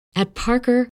At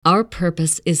Parker, our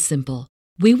purpose is simple.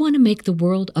 We want to make the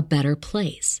world a better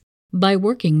place by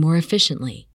working more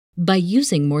efficiently, by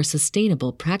using more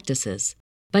sustainable practices,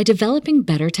 by developing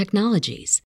better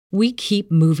technologies. We keep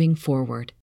moving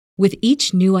forward. With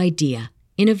each new idea,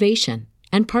 innovation,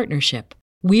 and partnership,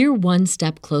 we're one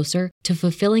step closer to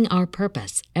fulfilling our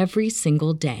purpose every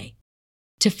single day.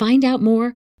 To find out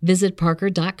more, visit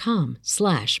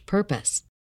parker.com/purpose.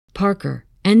 Parker,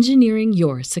 engineering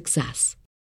your success.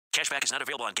 Cashback is not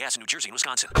available on gas in New Jersey and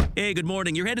Wisconsin. Hey, good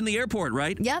morning. You're heading to the airport,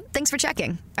 right? Yep, thanks for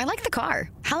checking. I like the car.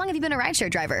 How long have you been a rideshare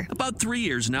driver? About 3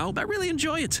 years now. I really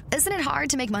enjoy it. Isn't it hard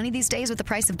to make money these days with the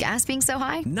price of gas being so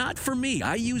high? Not for me.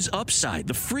 I use Upside,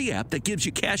 the free app that gives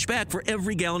you cash back for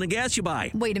every gallon of gas you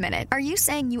buy. Wait a minute. Are you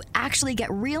saying you actually get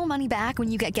real money back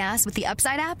when you get gas with the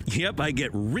Upside app? Yep, I get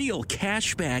real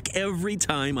cash back every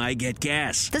time I get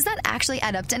gas. Does that actually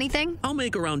add up to anything? I'll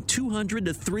make around $200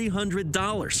 to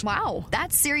 $300. Wow,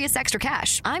 that's serious extra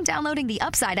cash. I'm downloading the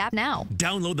Upside app now.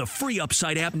 Download the free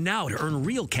Upside app now to earn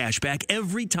real cash back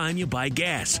every time you buy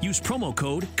gas. Use promo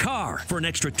code CAR for an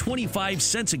extra 25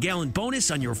 cents a gallon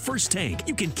bonus on your first tank.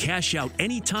 You can cash out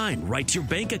anytime right to your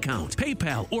bank account,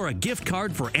 PayPal, or a gift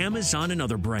card for Amazon and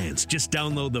other brands. Just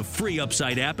download the free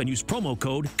Upside app and use promo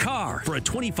code CAR for a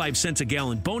 25 cents a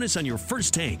gallon bonus on your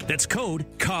first tank. That's code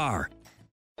CAR.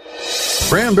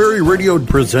 Cranberry Radio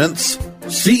presents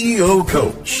CEO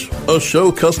Coach, a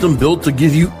show custom built to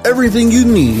give you everything you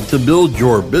need to build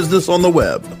your business on the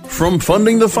web. From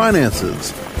funding to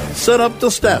finances, setup to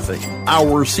staffing,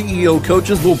 our CEO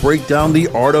coaches will break down the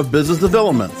art of business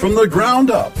development from the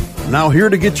ground up. Now here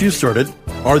to get you started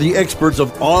are the experts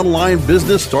of online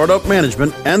business startup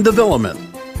management and development,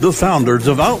 the founders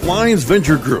of Outlines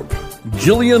Venture Group,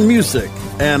 Jillian Musick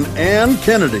and Ann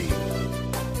Kennedy.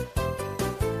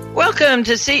 Welcome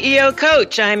to CEO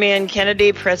Coach. I'm Ann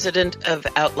Kennedy, president of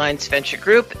Outlines Venture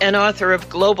Group and author of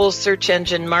Global Search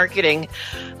Engine Marketing.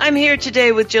 I'm here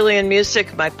today with Jillian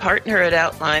Musick, my partner at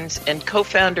Outlines and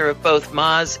co-founder of both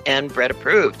Moz and Bread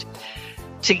Approved.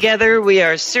 Together, we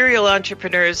are serial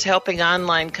entrepreneurs helping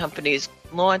online companies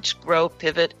launch, grow,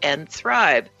 pivot, and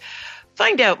thrive.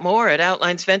 Find out more at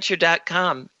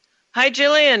outlinesventure.com. Hi,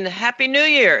 Jillian. Happy New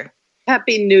Year.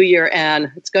 Happy New Year,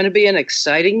 Ann. It's going to be an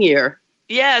exciting year.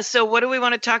 Yeah, so what do we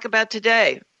want to talk about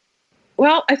today?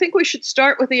 Well, I think we should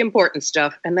start with the important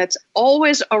stuff, and that's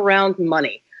always around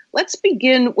money. Let's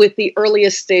begin with the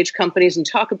earliest stage companies and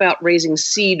talk about raising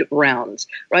seed rounds,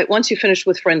 right? Once you finish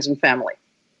with friends and family.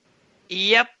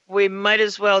 Yep, we might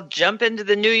as well jump into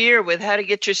the new year with how to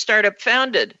get your startup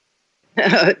founded.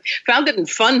 Founded and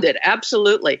funded,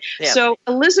 absolutely. Yeah. So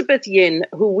Elizabeth Yin,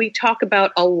 who we talk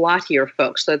about a lot here,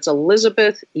 folks, that's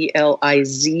Elizabeth,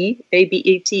 Elizabeth, and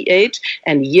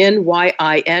Yin,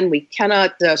 Yin. We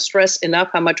cannot stress enough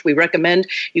how much we recommend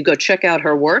you go check out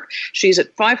her work. She's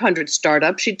at 500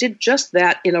 Startups. She did just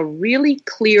that in a really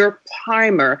clear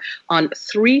primer on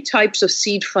 3 types of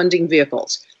seed funding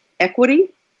vehicles: equity,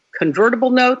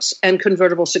 convertible notes, and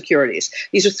convertible securities.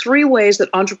 These are 3 ways that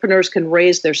entrepreneurs can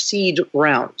raise their seed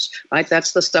rounds, right?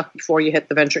 That's the stuff before you hit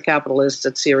the venture capitalists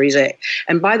at Series A.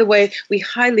 And by the way, we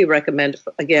highly recommend,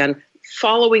 again,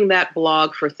 following that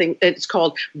blog for it's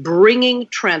called Bringing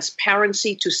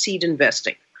Transparency to Seed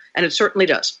Investing. And it certainly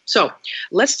does. So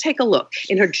let's take a look.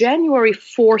 In her January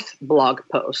 4th blog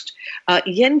post,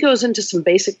 Yen goes into some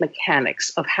basic mechanics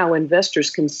of how investors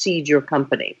can seed your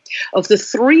company. Of the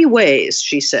 3 ways,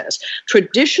 she says,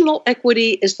 traditional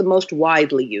equity is the most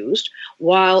widely used,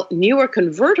 while newer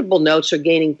convertible notes are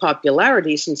gaining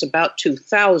popularity since about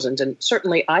 2000. And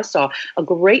certainly I saw a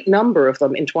great number of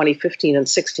them in 2015 and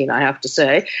 16, I have to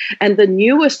say. And the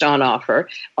newest on offer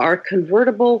are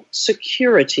convertible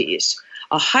securities,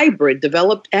 a hybrid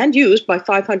developed and used by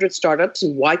 500 Startups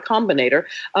and Y Combinator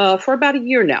for about a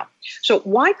year now. So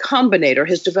Y Combinator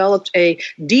has developed a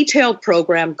detailed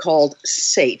program called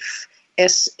SAFE,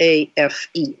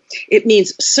 S-A-F-E. It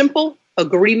means Simple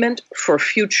Agreement for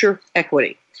Future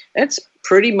Equity. That's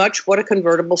pretty much what a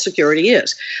convertible security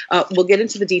is. We'll get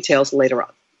into the details later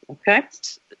on. Okay?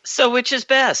 So which is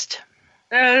best?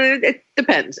 It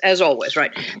depends, as always,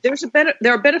 right?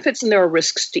 There are benefits and there are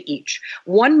risks to each.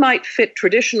 One might fit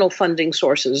traditional funding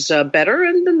sources better,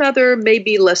 and another may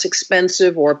be less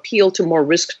expensive or appeal to more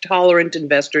risk-tolerant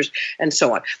investors, and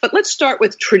so on. But let's start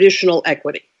with traditional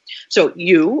equity. So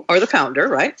you are the founder,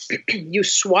 right? You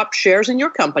swap shares in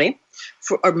your company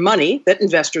for money that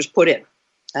investors put in.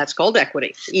 That's called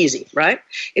equity. Easy, right?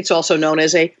 It's also known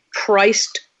as a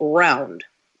priced round.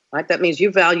 Right? That means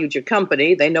you valued your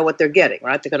company. They know what they're getting,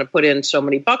 right? They're going to put in so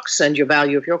many bucks, and your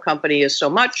value of your company is so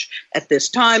much at this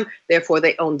time. Therefore,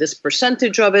 they own this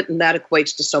percentage of it, and that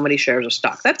equates to so many shares of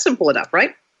stock. That's simple enough,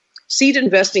 right? Seed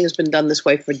investing has been done this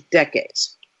way for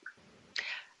decades.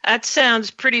 That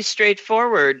sounds pretty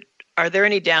straightforward. Are there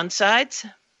any downsides?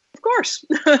 Of course.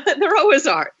 There always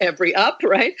are. Every up,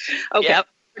 right? Okay. Yep.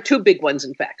 Two big ones,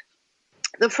 in fact.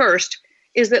 The first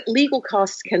is that legal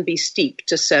costs can be steep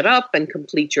to set up and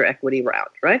complete your equity round,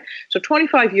 right? So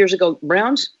 25 years ago,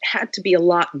 rounds had to be a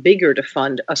lot bigger to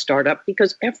fund a startup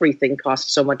because everything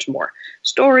costs so much more.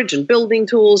 Storage and building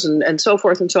tools and so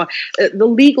forth and so on. The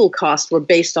legal costs were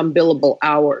based on billable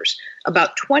hours.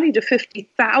 About 20 to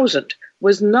 50,000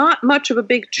 was not much of a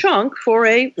big chunk for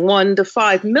a $1 to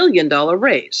 $5 million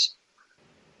raise.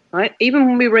 Right? Even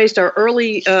when we raised our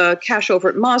early cash over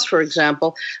at Moz, for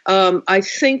example, I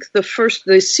think the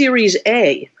Series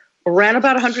A ran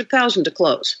about 100,000 to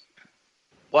close.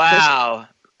 Wow.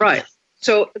 Right.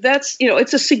 So that's,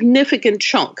 it's a significant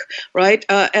chunk, right?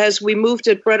 As we moved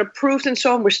at Bread Approved and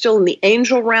so on, we're still in the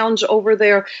angel rounds over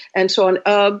there and so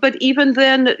on. But even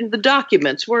then, the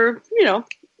documents were,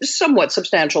 somewhat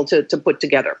substantial to put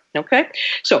together, okay?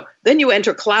 So then you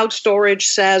enter cloud storage,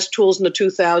 SaaS tools in the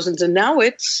 2000s, and now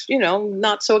it's,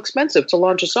 not so expensive to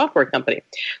launch a software company.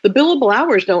 The billable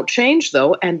hours don't change,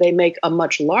 though, and they make a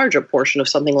much larger portion of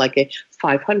something like a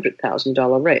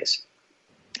 $500,000 raise.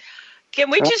 Can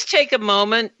we just take a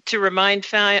moment to remind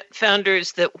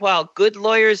founders that while good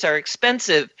lawyers are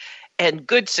expensive and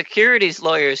good securities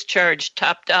lawyers charge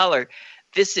top dollar,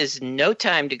 this is no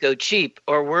time to go cheap,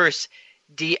 or worse,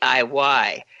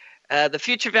 DIY. The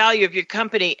future value of your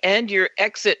company and your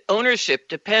exit ownership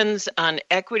depends on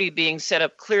equity being set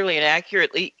up clearly and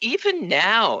accurately, even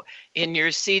now in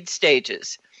your seed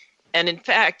stages. And in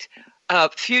fact,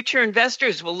 future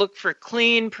investors will look for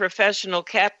clean, professional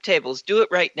cap tables. Do it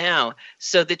right now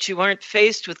so that you aren't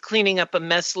faced with cleaning up a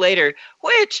mess later,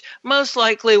 which most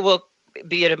likely will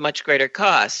be at a much greater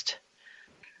cost.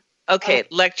 Okay,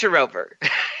 lecture over.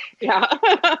 Yeah,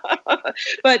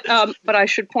 but I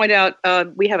should point out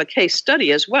we have a case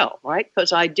study as well, right?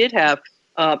 Because I did have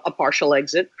a partial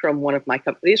exit from one of my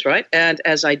companies, right? And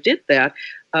as I did that,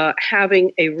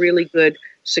 having a really good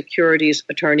securities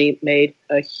attorney made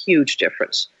a huge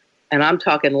difference. And I'm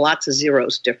talking lots of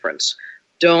zeros difference.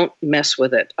 Don't mess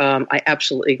with it. I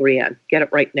absolutely agree, Ann. Get it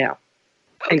right now.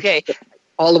 Okay.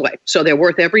 All the way. So they're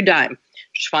worth every dime.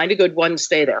 Just find a good one and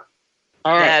stay there.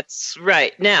 All right. That's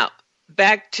right. Now,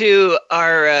 back to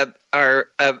our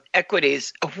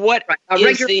equities. What a is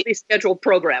regularly scheduled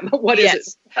program? What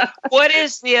is it? What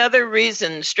is the other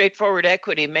reason straightforward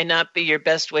equity may not be your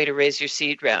best way to raise your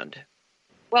seed round?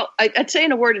 Well, I'd say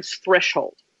in a word, it's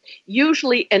threshold.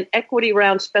 Usually an equity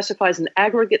round specifies an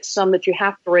aggregate sum that you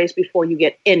have to raise before you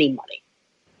get any money.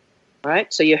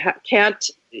 Right? So you can't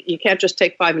just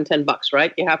take $5 and $10,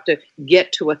 right? You have to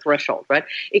get to a threshold, right?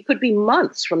 It could be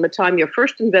months from the time your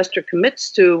first investor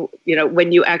commits to,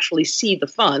 when you actually see the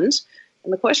funds.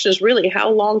 And the question is really,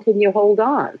 how long can you hold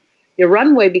on? Your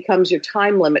runway becomes your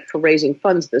time limit for raising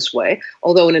funds this way,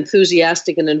 although an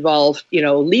enthusiastic and involved,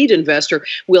 lead investor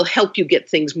will help you get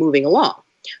things moving along,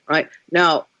 right?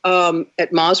 Now,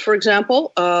 at Moz, for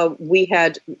example, we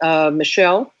had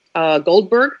Michelle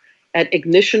Goldberg at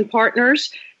Ignition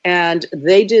Partners, and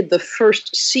they did the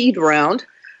first seed round.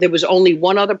 There was only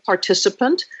one other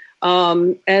participant,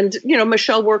 and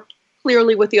Michelle worked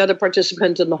clearly with the other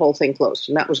participant, and the whole thing closed,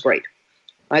 and that was great.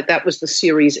 Right? That was the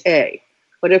Series A.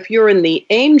 But if you're in the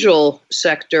angel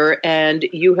sector and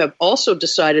you have also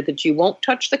decided that you won't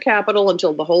touch the capital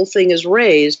until the whole thing is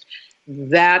raised,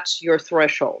 that's your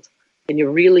threshold, and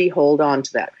you really hold on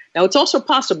to that. Now, it's also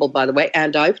possible, by the way,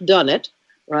 and I've done it,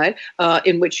 right,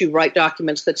 in which you write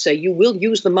documents that say you will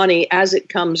use the money as it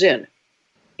comes in.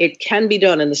 It can be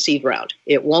done in the seed round.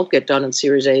 It won't get done in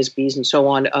Series A's, B's, and so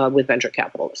on with venture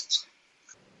capitalists.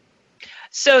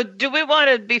 So do we want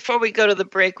to, before we go to the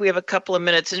break, we have a couple of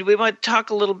minutes, and we want to talk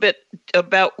a little bit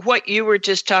about what you were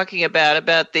just talking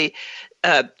about the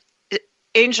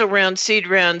angel round, seed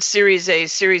round, Series A,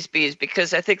 Series B's,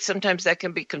 because I think sometimes that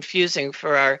can be confusing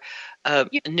for our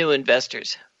new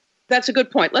investors. That's a good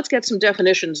point. Let's get some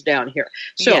definitions down here.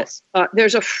 So yes.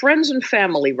 There's a friends and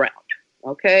family round,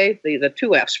 okay? The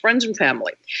two F's, friends and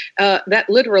family. That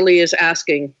literally is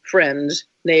asking friends,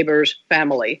 neighbors,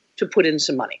 family to put in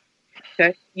some money.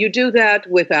 Okay, you do that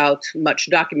without much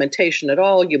documentation at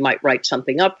all. You might write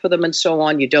something up for them and so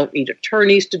on. You don't need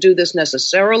attorneys to do this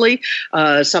necessarily.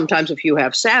 Sometimes if you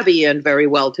have savvy and very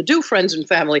well-to-do friends and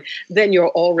family, then you're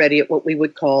already at what we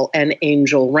would call an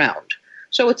angel round.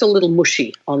 So it's a little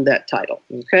mushy on that title,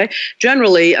 okay?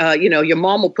 Generally, your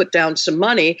mom will put down some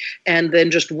money and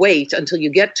then just wait until you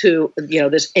get to,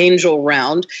 this angel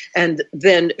round, and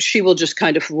then she will just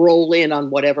kind of roll in on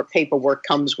whatever paperwork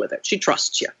comes with it. She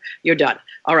trusts you. You're done.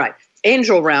 All right.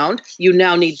 angel round, you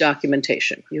now need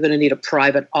documentation. You're going to need a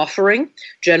private offering.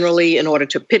 Generally, in order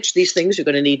to pitch these things, you're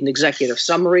going to need an executive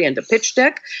summary and a pitch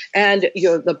deck. And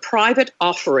the private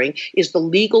offering is the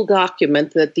legal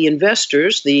document that the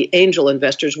investors, the angel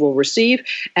investors, will receive,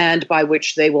 and by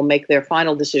which they will make their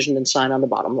final decision and sign on the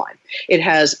bottom line. It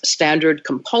has standard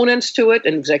components to it.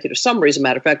 An executive summary, as a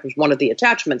matter of fact, was one of the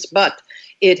attachments, but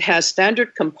it has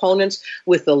standard components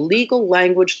with the legal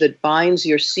language that binds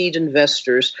your seed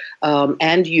investors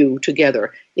and you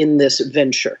together in this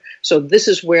venture. So this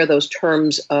is where those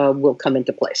terms will come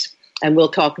into place. And we'll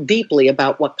talk deeply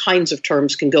about what kinds of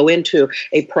terms can go into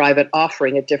a private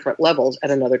offering at different levels at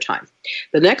another time.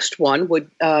 The next one would,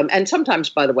 and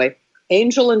sometimes, by the way,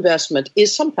 angel investment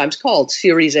is sometimes called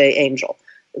Series A angel.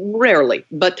 Rarely,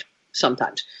 but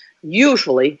sometimes.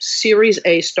 Usually, Series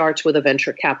A starts with a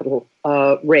venture capital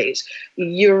raise.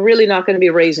 You're really not going to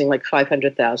be raising like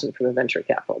 $500,000 from a venture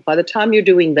capital. By the time you're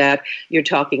doing that, you're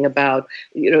talking about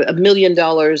 $1 million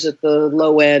at the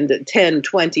low end, 10,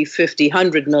 20, 50,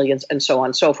 100 millions, and so on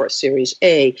and so forth. Series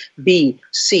A, B,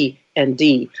 C, and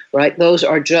D, right? Those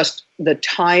are just the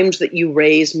times that you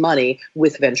raise money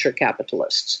with venture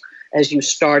capitalists. As you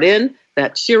start in,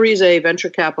 that Series A venture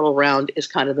capital round is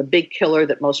kind of the big killer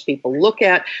that most people look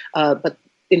at, but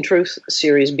in truth,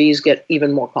 Series Bs get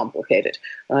even more complicated.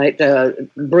 Right?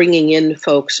 Bringing in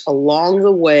folks along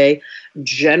the way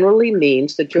generally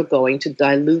means that you're going to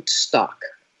dilute stock.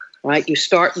 Right? You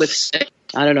start with,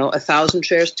 1,000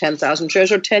 shares, 10,000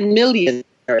 shares, or 10 million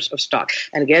shares of stock.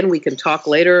 And again, we can talk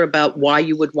later about why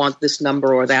you would want this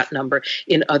number or that number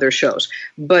in other shows.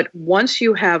 But once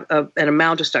you have an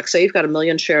amount of stock, say you've got 1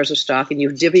 million shares of stock and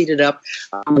you've divvied it up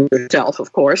yourself,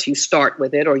 of course, you start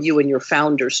with it, or you and your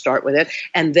founders start with it,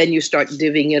 and then you start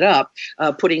divvying it up,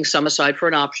 putting some aside for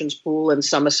an options pool and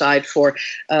some aside for,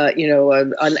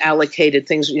 unallocated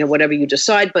things, whatever you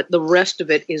decide, but the rest of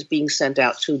it is being sent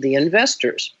out to the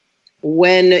investors.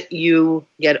 When you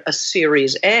get a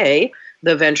Series A,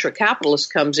 the venture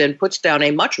capitalist comes in, puts down a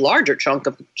much larger chunk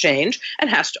of change, and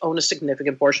has to own a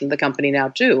significant portion of the company now,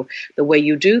 too. The way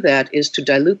you do that is to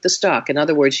dilute the stock. In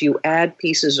other words, you add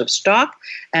pieces of stock,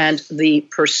 and the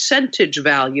percentage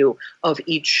value of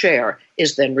each share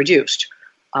is then reduced.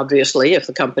 Obviously, if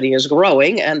the company is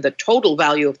growing and the total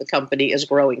value of the company is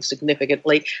growing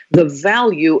significantly, the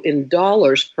value in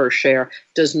dollars per share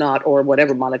does not, or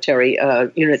whatever monetary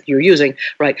unit you're using,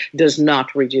 right, does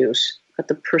not reduce. But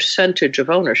the percentage of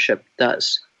ownership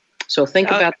does. So think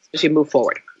about this as you move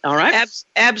forward. All right?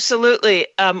 Absolutely.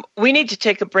 We need to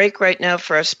take a break right now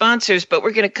for our sponsors, but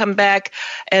we're going to come back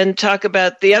and talk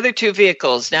about the other two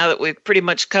vehicles now that we've pretty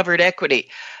much covered equity.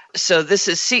 So this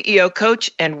is CEO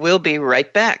Coach, and we'll be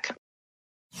right back.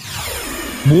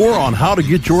 More on how to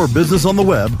get your business on the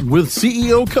web with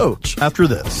CEO Coach after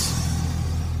this.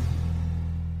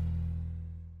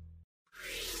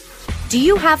 Do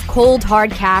you have cold,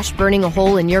 hard cash burning a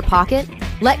hole in your pocket?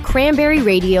 Let Cranberry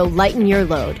Radio lighten your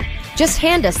load. Just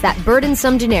hand us that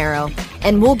burdensome dinero,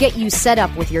 and we'll get you set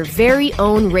up with your very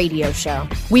own radio show.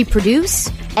 We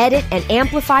produce, edit, and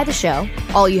amplify the show.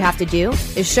 All you have to do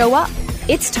is show up.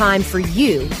 It's time for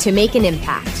you to make an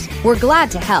impact. We're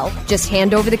glad to help. Just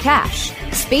hand over the cash.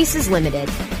 Space is limited,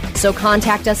 so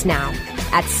contact us now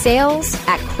at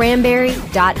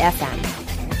sales@cranberry.fm.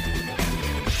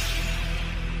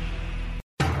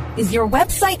 Is your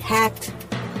website hacked?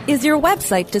 Is your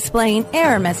website displaying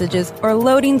error messages or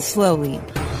loading slowly?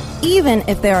 Even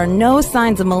if there are no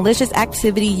signs of malicious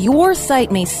activity, your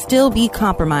site may still be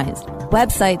compromised.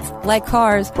 Websites, like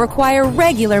cars, require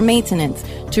regular maintenance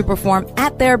to perform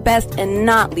at their best and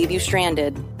not leave you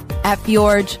stranded. At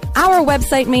Fjorge, our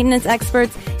website maintenance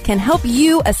experts can help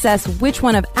you assess which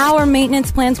one of our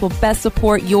maintenance plans will best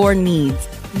support your needs.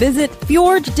 Visit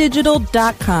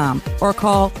fjorgedigital.com or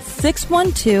call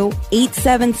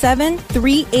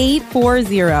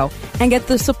 612-877-3840 and get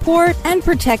the support and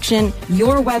protection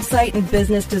your website and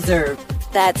business deserve.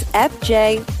 That's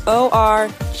FJORGE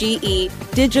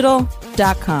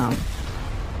digital.com.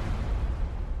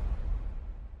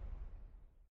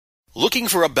 Looking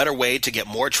for a better way to get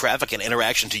more traffic and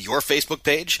interaction to your Facebook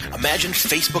page? Imagine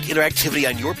Facebook interactivity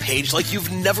on your page like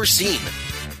you've never seen.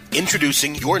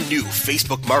 Introducing your new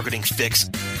Facebook marketing fix,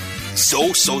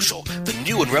 So Social, the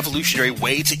new and revolutionary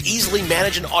way to easily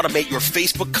manage and automate your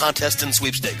Facebook contests and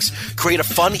sweepstakes. Create a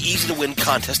fun, easy-to-win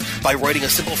contest by writing a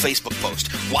simple Facebook post.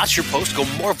 Watch your post go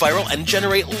more viral and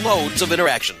generate loads of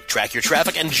interaction. Track your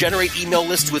traffic and generate email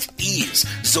lists with ease.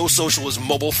 So Social is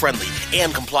mobile-friendly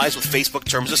and complies with Facebook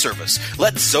terms of service.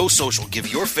 Let So Social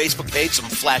give your Facebook page some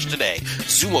flash today.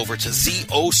 Zoom over to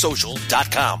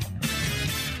ZOSocial.com.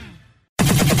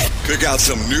 Pick out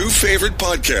some new favorite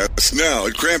podcasts now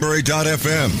at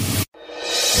Cranberry.fm.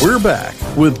 We're back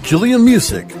with Jillian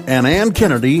Music and Ann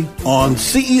Kennedy on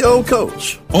CEO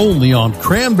Coach, only on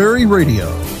Cranberry Radio.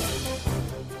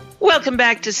 Welcome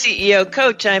back to CEO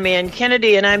Coach. I'm Ann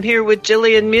Kennedy, and I'm here with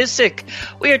Jillian Music.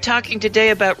 We are talking today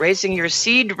about raising your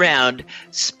seed round,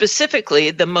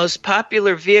 specifically the most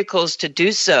popular vehicles to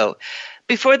do so.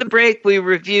 Before the break, we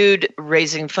reviewed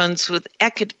raising funds with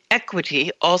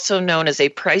equity, also known as a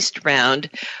priced round,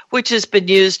 which has been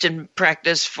used in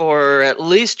practice for at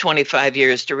least 25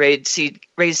 years to raise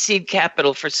seed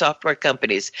capital for software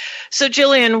companies. So,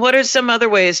 Jillian, what are some other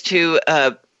ways to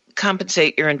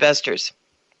compensate your investors?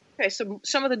 Okay, so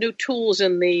some of the new tools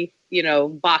in the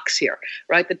box here,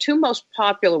 right? The two most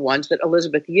popular ones that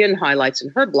Elizabeth Yin highlights in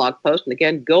her blog post, and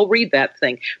again, go read that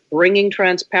thing. Bringing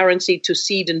transparency to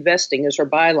seed investing is her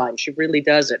byline. She really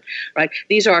does it, right?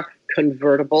 These are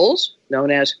convertibles,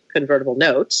 known as convertible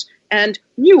notes, and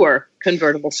newer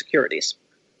convertible securities.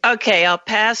 Okay, I'll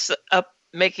pass up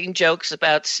making jokes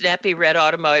about snappy red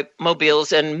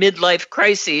automobiles and midlife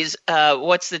crises.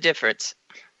 What's the difference?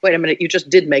 Wait a minute, you just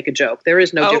did make a joke. There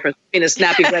is no difference between a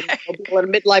snappy red automobile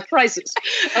and a midlife crisis.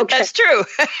 Okay. That's true.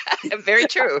 Very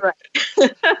true.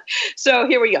 Right. So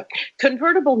here we go.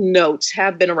 Convertible notes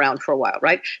have been around for a while,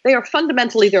 right? They are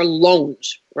fundamentally they're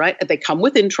loans, right? They come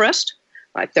with interest,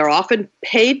 right? They're often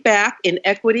paid back in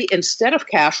equity instead of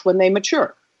cash when they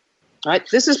mature. Right?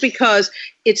 This is because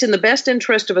it's in the best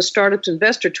interest of a startup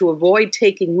investor to avoid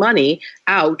taking money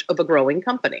out of a growing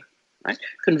company. Right?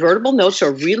 Convertible notes are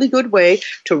a really good way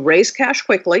to raise cash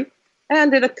quickly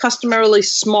and at a customarily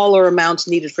smaller amounts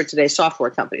needed for today's software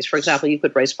companies. For example, you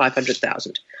could raise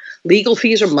 $500,000. Legal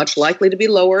fees are much likely to be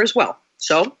lower as well.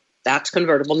 So that's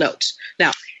convertible notes.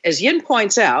 Now, as Yin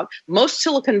points out, most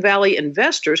Silicon Valley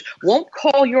investors won't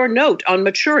call your note on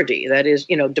maturity, that is,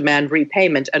 demand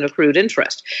repayment and accrued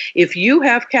interest. If you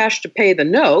have cash to pay the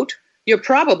note, you're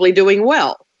probably doing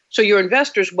well. So your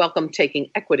investors welcome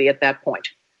taking equity at that point.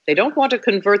 They don't want to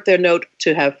convert their note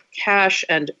to have cash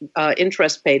and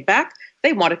interest paid back.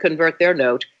 They want to convert their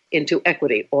note into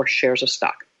equity or shares of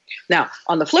stock. Now,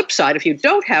 on the flip side, if you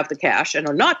don't have the cash and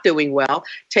are not doing well,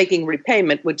 taking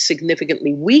repayment would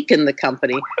significantly weaken the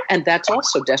company, and that's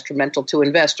also detrimental to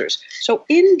investors. So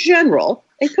in general,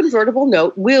 a convertible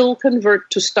note will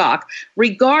convert to stock,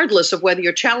 regardless of whether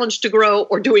you're challenged to grow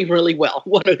or doing really well,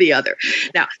 one or the other.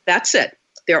 Now, that said,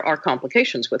 there are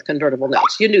complications with convertible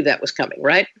notes. You knew that was coming,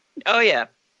 right? Oh, yeah.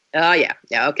 Oh, yeah.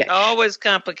 Yeah, okay. Always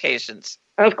complications.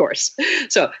 Of course.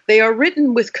 So they are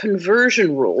written with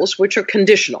conversion rules, which are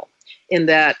conditional, in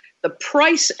that the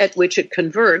price at which it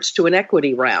converts to an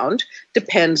equity round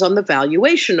depends on the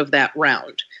valuation of that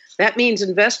round. That means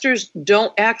investors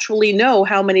don't actually know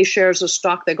how many shares of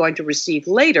stock they're going to receive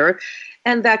later,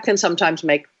 and that can sometimes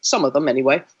make, some of them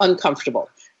anyway, uncomfortable.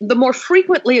 The more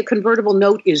frequently a convertible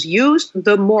note is used,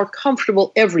 the more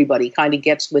comfortable everybody kind of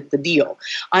gets with the deal.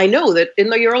 I know that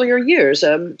in the earlier years,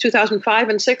 2005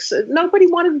 and 6, nobody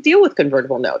wanted to deal with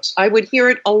convertible notes. I would hear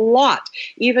it a lot,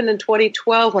 even in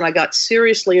 2012 when I got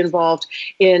seriously involved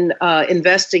in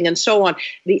investing and so on.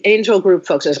 The angel group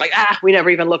folks is like, we never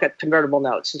even look at convertible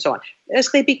notes and so on. As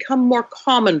they become more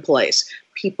commonplace,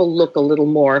 people look a little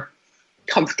more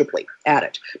comfortably at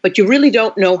it. But you really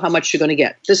don't know how much you're going to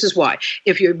get. This is why.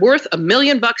 If you're worth $1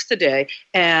 million today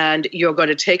and you're going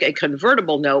to take a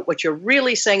convertible note, what you're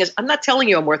really saying is, I'm not telling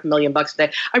you I'm worth $1 million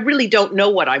today. I really don't know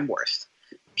what I'm worth.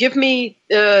 Give me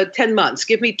 10 months,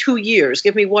 give me 2 years,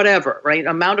 give me whatever, right,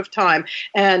 amount of time.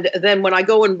 And then when I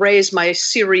go and raise my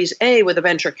Series A with a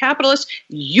venture capitalist,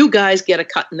 you guys get a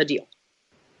cut in the deal,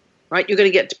 right? You're going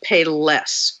to get to pay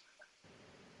less.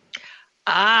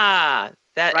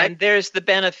 Right. And there's the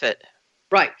benefit.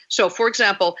 Right. So, for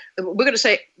example, we're going to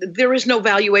say there is no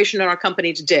valuation in our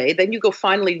company today. Then you go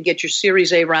finally and get your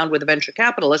Series A round with a venture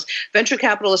capitalist. Venture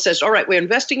capitalist says, all right, we're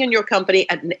investing in your company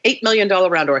at an $8 million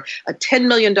round or a $10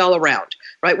 million round,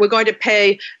 right? We're going to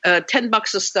pay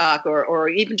 $10 a stock or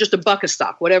even just $1 a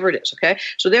stock, whatever it is, okay?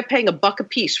 So they're paying $1 a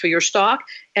piece for your stock.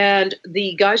 And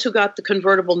the guys who got the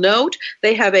convertible note,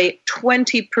 they have a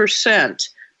 20%,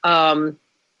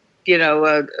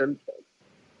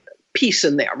 piece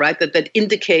in there, right? That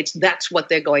indicates that's what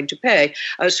they're going to pay.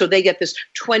 So they get this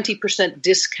 20%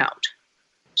 discount.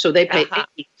 So they pay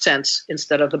 80 cents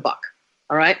instead of the $1.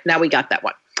 All right. Now we got that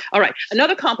one. All right.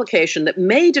 Another complication that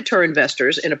may deter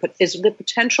investors is the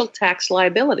potential tax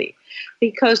liability,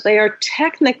 because they are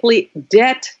technically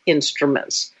debt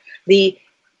instruments. The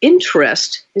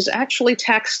interest is actually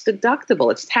tax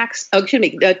deductible. It's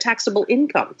taxable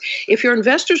income. If your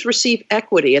investors receive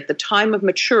equity at the time of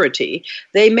maturity,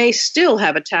 they may still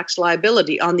have a tax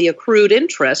liability on the accrued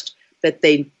interest that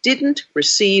they didn't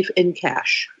receive in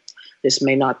cash. This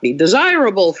may not be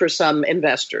desirable for some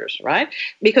investors, right?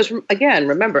 Because, again,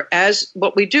 remember, as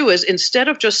what we do is instead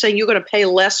of just saying you're going to pay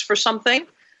less for something,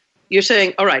 you're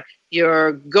saying, all right,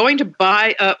 you're going to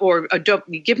buy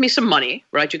give me some money,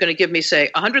 right? You're going to give me,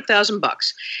 say,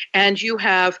 $100,000, and you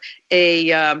have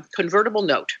a convertible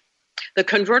note. The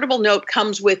convertible note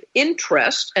comes with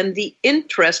interest, and the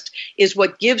interest is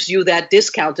what gives you that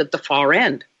discount at the far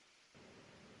end.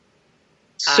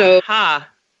 So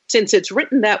since it's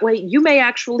written that way, you may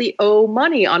actually owe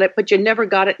money on it, but you never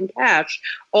got it in cash.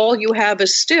 All you have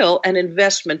is still an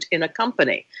investment in a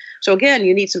company. So again,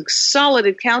 you need some solid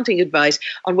accounting advice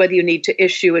on whether you need to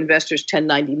issue investors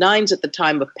 1099s at the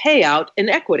time of payout in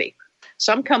equity.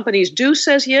 Some companies do,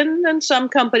 says Yin, and some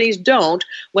companies don't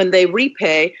when they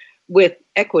repay with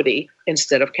equity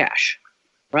instead of cash.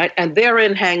 Right? And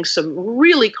therein hangs some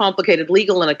really complicated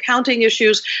legal and accounting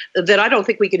issues that I don't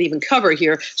think we could even cover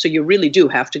here. So you really do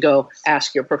have to go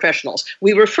ask your professionals.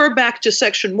 We refer back to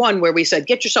Section 1 where we said,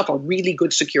 get yourself a really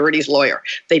good securities lawyer.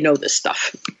 They know this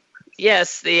stuff.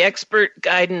 Yes, the expert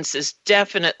guidance is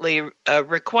definitely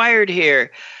required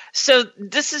here. So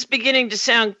this is beginning to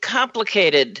sound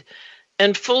complicated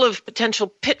and full of potential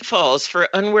pitfalls for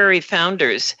unwary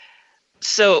founders.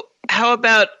 So how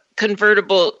about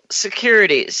convertible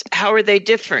securities? How are they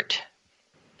different?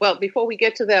 Well, before we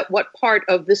get to that, what part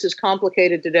of this is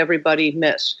complicated did everybody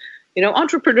miss? You know,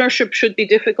 entrepreneurship should be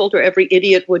difficult or every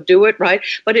idiot would do it, right?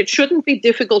 But it shouldn't be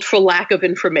difficult for lack of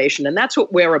information. And that's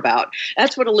what we're about.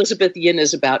 That's what Elizabeth Yin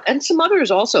is about. And some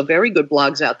others also, very good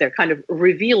blogs out there kind of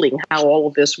revealing how all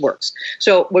of this works.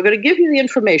 So we're going to give you the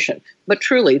information. But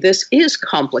truly, this is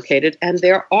complicated and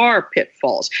there are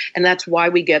pitfalls. And that's why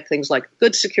we get things like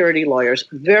good security lawyers,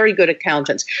 very good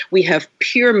accountants. We have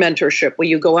peer mentorship where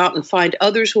you go out and find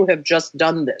others who have just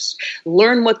done this.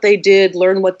 Learn what they did,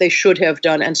 learn what they should have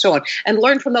done, and so on. And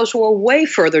learn from those who are way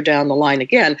further down the line.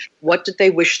 Again, what did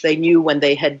they wish they knew when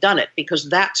they had done it? Because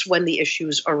that's when the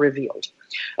issues are revealed.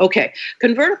 Okay,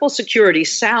 convertible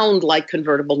securities sound like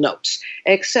convertible notes,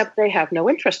 except they have no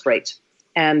interest rates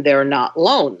and they're not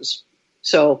loans.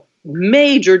 So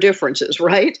major differences,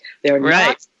 right? They're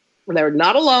not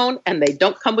a loan and they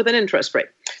don't come with an interest rate.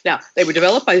 Now, they were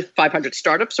developed by 500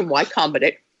 startups and Y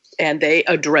Combinator. And they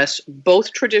address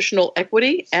both traditional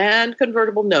equity and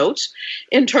convertible notes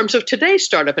in terms of today's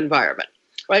startup environment,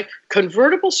 right?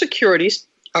 Convertible securities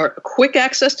are quick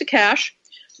access to cash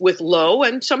with low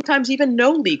and sometimes even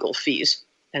no legal fees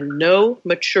and no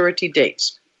maturity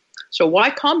dates. So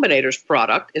Y Combinator's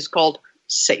product is called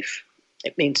SAFE.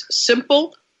 It means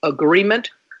Simple Agreement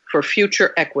for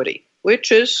Future Equity,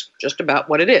 which is just about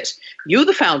what it is. You,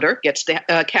 the founder, gets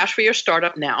cash for your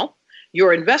startup now.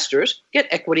 Your investors get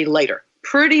equity later.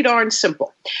 Pretty darn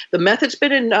simple. The method's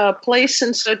been in place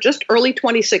since just early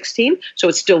 2016, so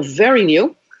it's still very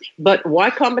new. But Y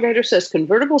Combinator says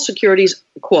convertible securities,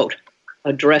 quote,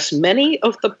 address many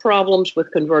of the problems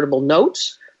with convertible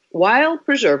notes while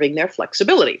preserving their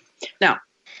flexibility. Now,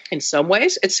 in some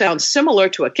ways, it sounds similar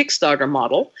to a Kickstarter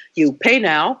model. You pay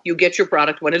now, you get your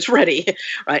product when it's ready.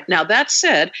 Right? Now, that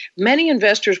said, many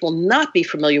investors will not be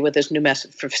familiar with this new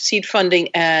method for seed funding,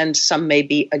 and some may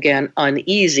be, again,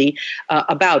 uneasy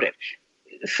about it.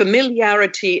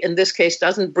 Familiarity, in this case,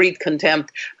 doesn't breed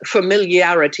contempt.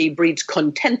 Familiarity breeds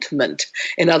contentment.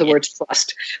 In other words,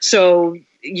 trust. So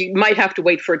you might have to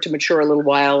wait for it to mature a little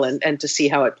while and to see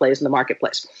how it plays in the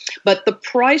marketplace. But the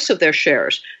price of their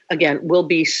shares, again, will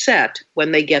be set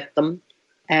when they get them,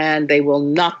 and they will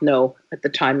not know at the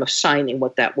time of signing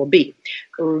what that will be.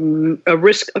 A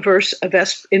risk-averse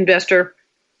investor,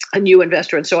 a new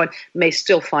investor, and so on, may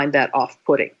still find that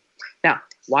off-putting. Now,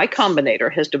 Y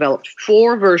Combinator has developed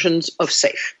 4 versions of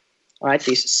SAFE. All right,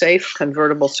 these SAFE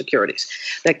convertible securities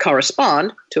that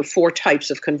correspond to 4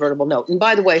 types of convertible note. And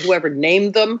by the way, whoever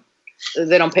named them,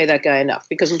 they don't pay that guy enough.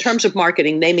 Because in terms of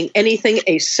marketing, naming anything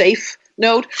a SAFE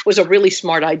note was a really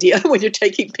smart idea when you're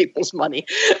taking people's money.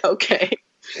 Okay.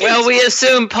 Well, we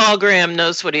assume Paul Graham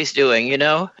knows what he's doing, you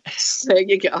know? There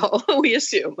you go. We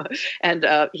assume. And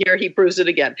here he proves it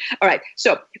again. All right.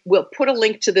 So we'll put a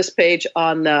link to this page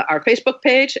on our Facebook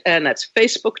page, and that's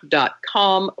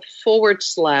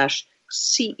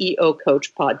facebook.com/CEO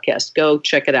Coach Podcast. Go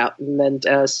check it out and then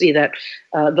see that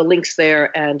the links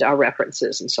there and our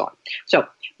references and so on. So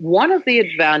one of the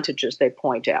advantages they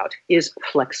point out is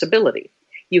flexibility.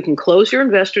 You can close your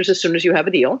investors as soon as you have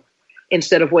a deal,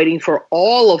 instead of waiting for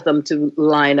all of them to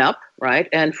line up, right,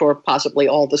 and for possibly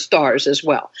all the stars as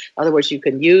well. In other words, you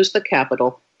can use the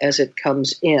capital as it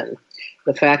comes in.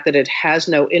 The fact that it has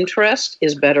no interest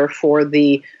is better for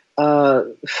the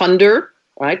funder,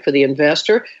 right, for the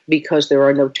investor because there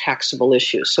are no taxable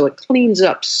issues. So it cleans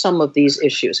up some of these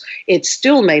issues. It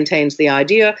still maintains the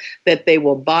idea that they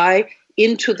will buy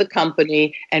into the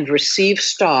company and receive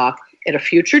stock at a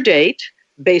future date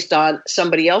based on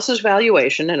somebody else's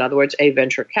valuation, in other words, a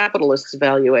venture capitalist's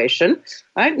valuation,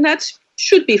 right? And that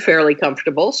should be fairly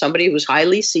comfortable. Somebody who's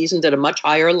highly seasoned at a much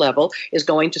higher level is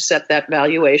going to set that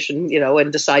valuation,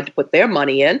 and decide to put their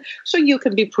money in. So you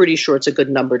can be pretty sure it's a good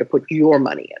number to put your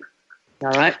money in.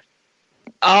 All right.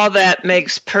 All that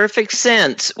makes perfect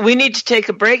sense. We need to take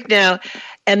a break now,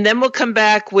 and then we'll come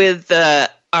back with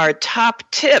our top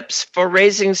tips for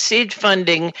raising seed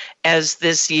funding as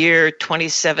this year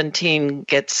 2017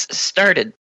 gets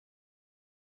started.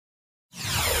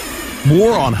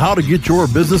 More on how to get your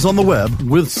business on the web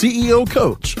with CEO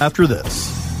Coach after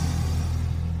this.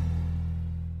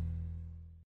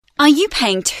 Are you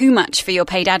paying too much for your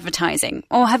paid advertising,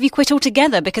 or have you quit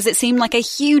altogether because it seemed like a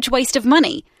huge waste of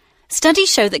money?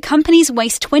 Studies show that companies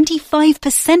waste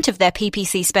 25% of their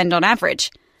PPC spend on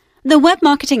average. The web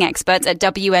marketing experts at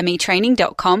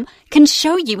WMEtraining.com can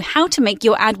show you how to make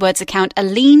your AdWords account a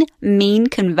lean, mean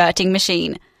converting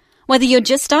machine. Whether you're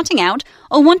just starting out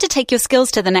or want to take your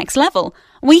skills to the next level,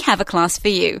 we have a class for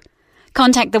you.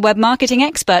 Contact the web marketing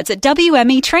experts at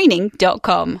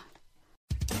WMEtraining.com.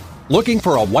 Looking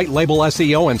for a white label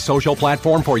SEO and social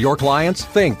platform for your clients?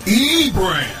 Think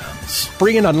eBrands.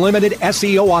 Free and unlimited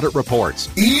SEO audit reports.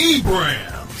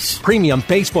 eBrands. Premium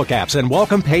Facebook apps and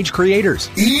welcome page creators.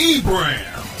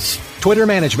 eBrands. Twitter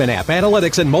management app,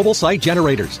 analytics, and mobile site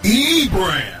generators.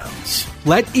 eBrands.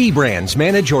 Let eBrands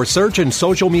manage your search and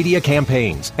social media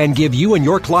campaigns and give you and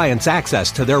your clients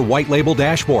access to their white label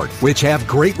dashboard, which have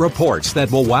great reports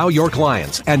that will wow your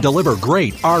clients and deliver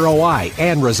great ROI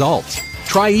and results.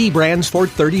 Try eBrands for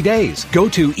 30 days. Go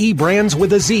to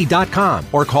eBrandsWithAZ.com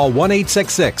or call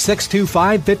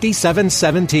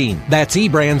 1-866-625-5717. That's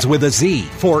eBrands with a Z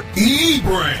for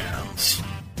eBrands.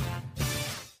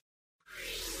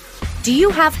 Do you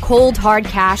have cold, hard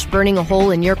cash burning a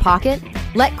hole in your pocket?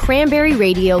 Let Cranberry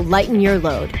Radio lighten your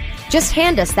load. Just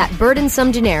hand us that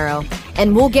burdensome dinero,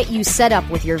 and we'll get you set up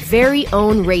with your very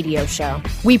own radio show.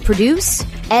 We produce,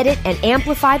 edit, and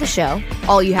amplify the show.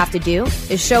 All you have to do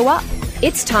is show up.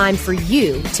 It's time for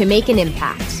you to make an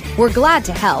impact. We're glad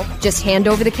to help. Just hand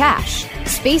over the cash.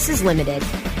 Space is limited,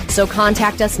 so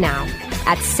contact us now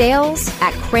at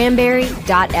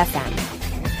sales@cranberry.fm.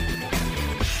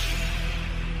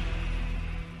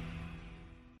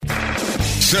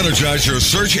 Synergize your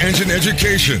search engine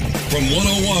education from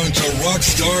 101 to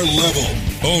rockstar level.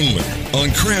 Only on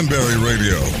Cranberry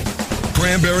Radio.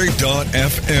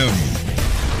 Cranberry.fm.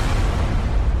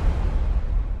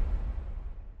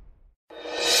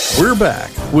 We're back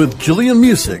with Jillian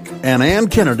Music and Ann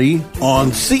Kennedy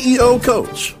on CEO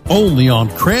Coach, only on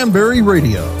Cranberry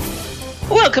Radio.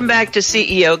 Welcome back to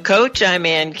CEO Coach. I'm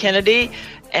Ann Kennedy,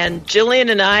 and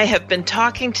Jillian and I have been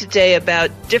talking today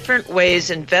about different ways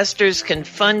investors can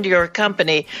fund your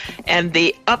company and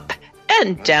the up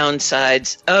and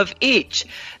downsides of each.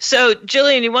 So,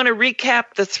 Jillian, you want to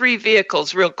recap the three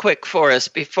vehicles real quick for us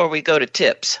before we go to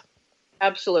tips?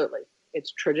 Absolutely.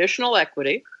 It's traditional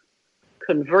equity,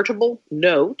 convertible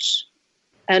notes,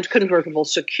 and convertible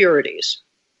securities.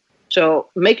 So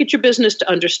make it your business to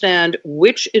understand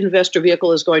which investor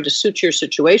vehicle is going to suit your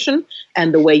situation,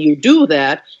 and the way you do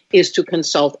that is to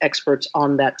consult experts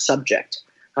on that subject.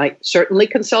 Right? Certainly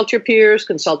consult your peers,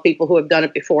 consult people who have done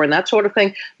it before and that sort of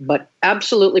thing, but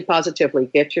absolutely positively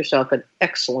get yourself an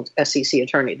excellent SEC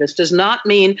attorney. This does not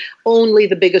mean only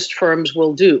the biggest firms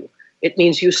will do. It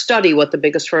means you study what the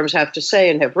biggest firms have to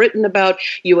say and have written about.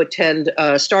 You attend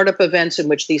startup events in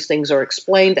which these things are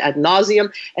explained ad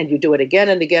nauseum, and you do it again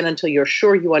and again until you're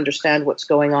sure you understand what's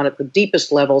going on at the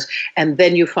deepest levels, and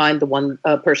then you find the one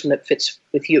person that fits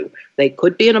with you. They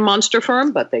could be in a monster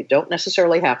firm, but they don't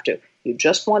necessarily have to. You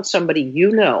just want somebody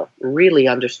you know really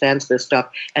understands this stuff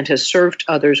and has served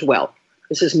others well.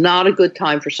 This is not a good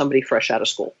time for somebody fresh out of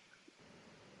school.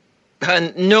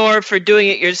 Nor for doing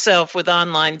it yourself with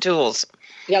online tools.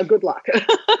 Yeah, good luck.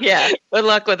 Yeah, good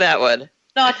luck with that one.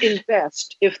 Not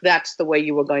invest if that's the way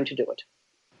you were going to do it.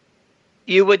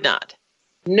 You would not?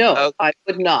 No, okay. I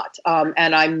would not.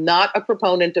 And I'm not a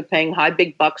proponent of paying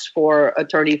big bucks for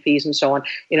attorney fees and so on.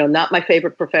 Not my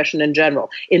favorite profession in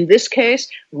general. In this case,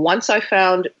 once I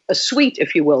found a suite,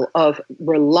 if you will, of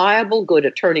reliable, good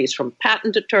attorneys, from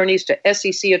patent attorneys to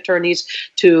SEC attorneys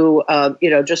to,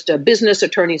 just business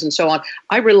attorneys and so on,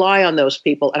 I rely on those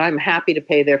people, and I'm happy to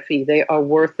pay their fee. They are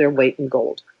worth their weight in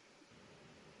gold.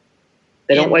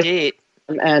 They don't waste.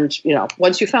 And,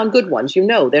 once you found good ones,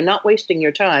 they're not wasting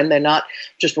your time. They're not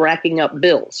just racking up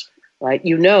bills. right?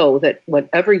 You know that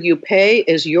whatever you pay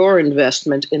is your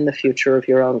investment in the future of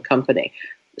your own company.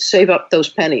 Save up those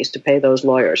pennies to pay those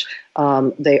lawyers.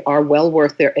 They are well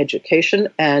worth their education,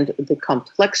 and the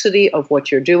complexity of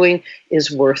what you're doing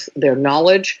is worth their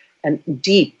knowledge and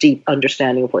deep, deep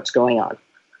understanding of what's going on.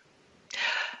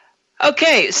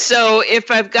 Okay, so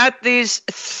if I've got these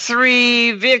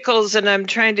 3 vehicles and I'm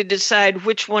trying to decide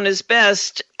which one is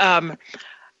best,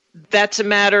 that's a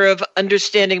matter of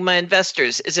understanding my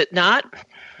investors, is it not?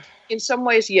 In some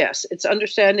ways, yes. It's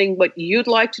understanding what you'd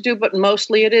like to do, but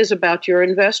mostly it is about your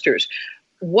investors.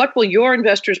 What will your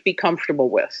investors be comfortable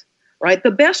with, right?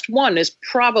 The best one is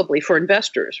probably for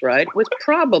investors, right? Was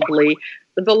probably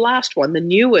the last one, the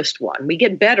newest one. We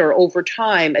get better over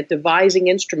time at devising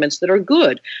instruments that are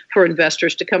good for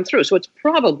investors to come through. So it's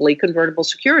probably convertible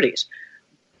securities.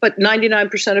 But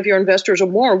 99% of your investors or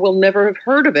more will never have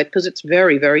heard of it because it's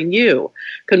very, very new.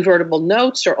 Convertible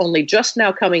notes are only just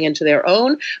now coming into their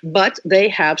own, but they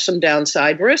have some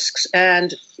downside risks,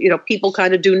 and people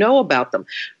kind of do know about them.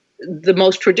 The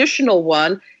most traditional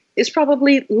one is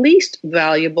probably least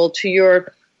valuable to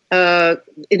your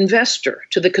investor,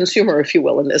 to the consumer, if you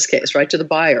will, in this case, right, to the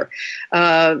buyer.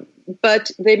 But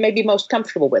they may be most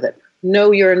comfortable with it.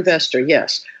 Know your investor,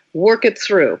 yes. Work it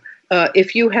through.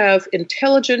 If you have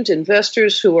intelligent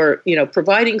investors who are,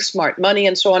 providing smart money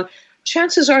and so on,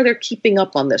 chances are they're keeping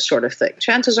up on this sort of thing.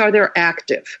 Chances are they're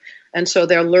active, and so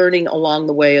they're learning along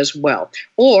the way as well.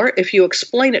 Or if you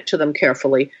explain it to them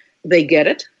carefully, they get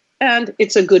it, and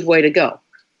it's a good way to go.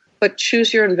 But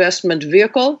choose your investment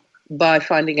vehicle by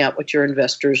finding out what your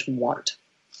investors want.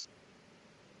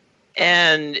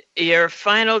 And your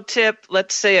final tip,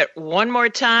 let's say it one more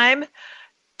time.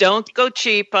 Don't go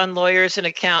cheap on lawyers and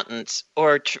accountants,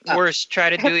 or worse, try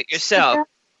to do it yourself.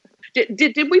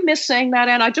 Did we miss saying that,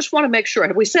 Ann? I just want to make sure.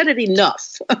 Have we said it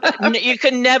enough? You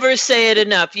can never say it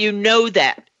enough. You know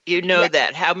that.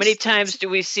 That. How many times do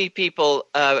we see people,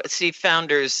 see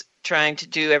founders trying to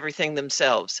do everything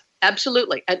themselves?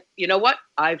 Absolutely. And you know what?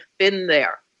 I've been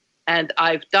there, and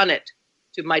I've done it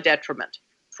to my detriment.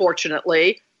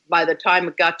 Fortunately, by the time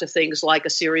it got to things like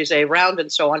a Series A round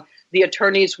and so on, the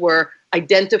attorneys were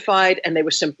identified and they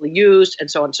were simply used and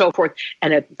so on and so forth.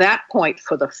 And at that point,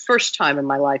 for the first time in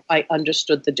my life, I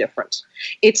understood the difference.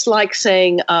 It's like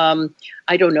saying, I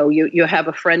don't know, you have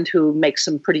a friend who makes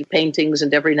some pretty paintings,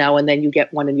 and every now and then you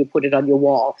get one and you put it on your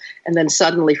wall. And then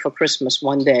suddenly for Christmas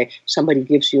one day, somebody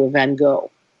gives you a Van Gogh.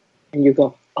 And you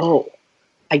go, oh,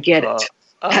 I get it.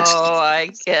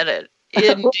 I get it.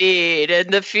 Indeed.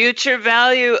 And the future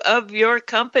value of your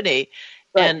company,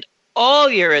 right, and all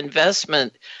your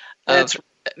investment of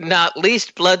not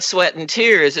least blood, sweat, and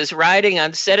tears is riding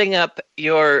on setting up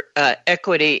your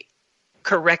equity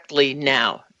correctly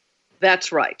now.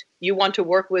 That's right. You want to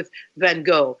work with Van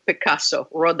Gogh, Picasso,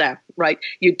 Rodin, right?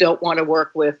 You don't want to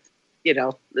work with,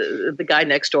 the guy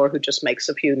next door who just makes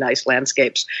a few nice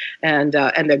landscapes, and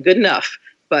they're good enough,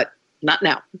 but not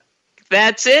now.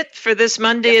 That's it for this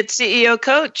Monday at CEO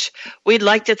Coach. We'd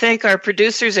like to thank our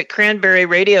producers at Cranberry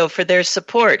Radio for their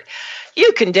support.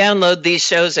 You can download these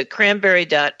shows at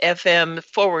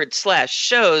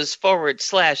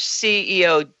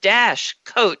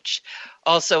cranberry.fm/shows/CEO-coach.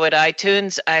 Also at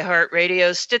iTunes,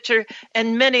 iHeartRadio, Stitcher,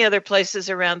 and many other places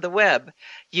around the web.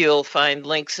 You'll find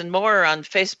links and more on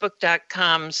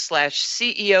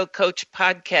Facebook.com/CEO Coach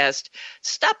Podcast.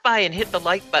 Stop by and hit the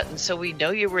like button so we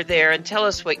know you were there, and tell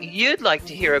us what you'd like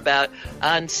to hear about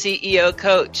on CEO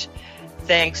Coach.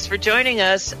 Thanks for joining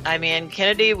us. I'm Ann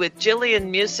Kennedy with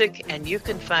Jillian Music, and you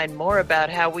can find more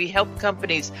about how we help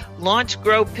companies launch,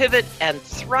 grow, pivot, and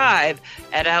thrive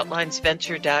at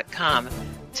OutlinesVenture.com.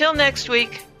 Till next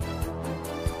week.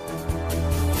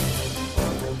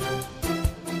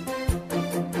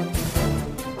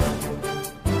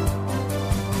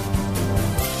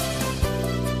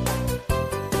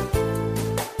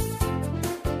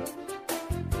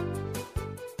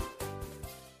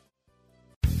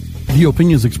 The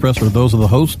opinions expressed are those of the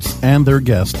hosts and their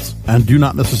guests and do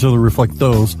not necessarily reflect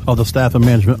those of the staff and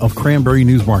management of Cranberry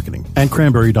News Marketing and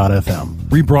Cranberry.fm.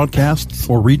 Rebroadcasts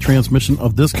or retransmission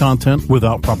of this content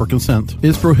without proper consent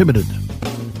is prohibited.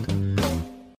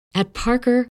 At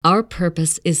Parker, our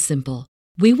purpose is simple.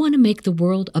 We want to make the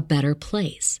world a better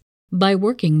place by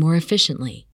working more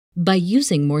efficiently, by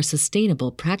using more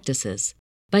sustainable practices,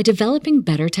 by developing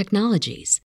better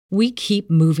technologies. We keep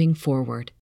moving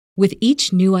forward. With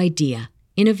each new idea,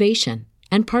 innovation,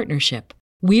 and partnership,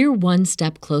 we're one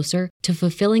step closer to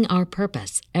fulfilling our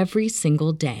purpose every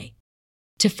single day.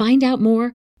 To find out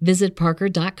more, visit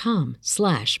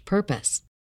parker.com/purpose.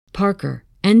 Parker,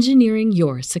 engineering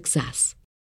your success.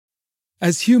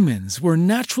 As humans, we're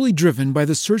naturally driven by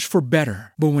the search for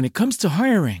better. But when it comes to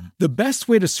hiring, the best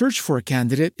way to search for a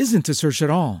candidate isn't to search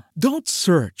at all. Don't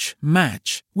search,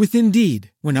 match with Indeed.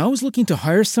 When I was looking to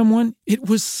hire someone, it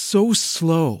was so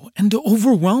slow and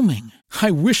overwhelming.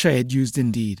 I wish I had used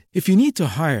Indeed. If you need to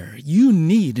hire, you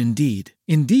need Indeed.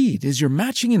 Indeed is your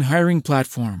matching and hiring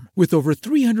platform with over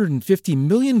 350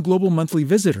 million global monthly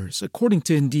visitors, according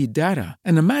to Indeed data,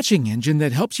 and a matching engine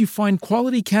that helps you find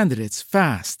quality candidates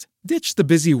fast. Ditch the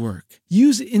busy work.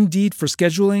 Use Indeed for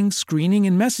scheduling, screening,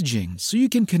 and messaging so you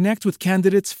can connect with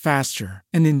candidates faster.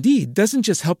 And Indeed doesn't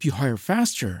just help you hire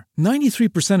faster.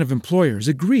 93% of employers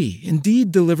agree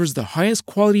Indeed delivers the highest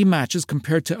quality matches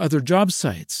compared to other job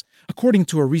sites, according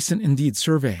to a recent Indeed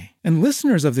survey. And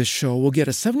listeners of this show will get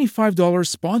a $75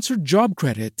 sponsored job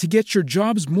credit to get your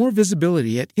jobs more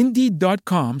visibility at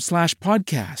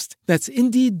Indeed.com/podcast. That's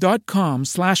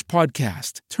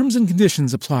Indeed.com/podcast. Terms and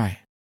conditions apply.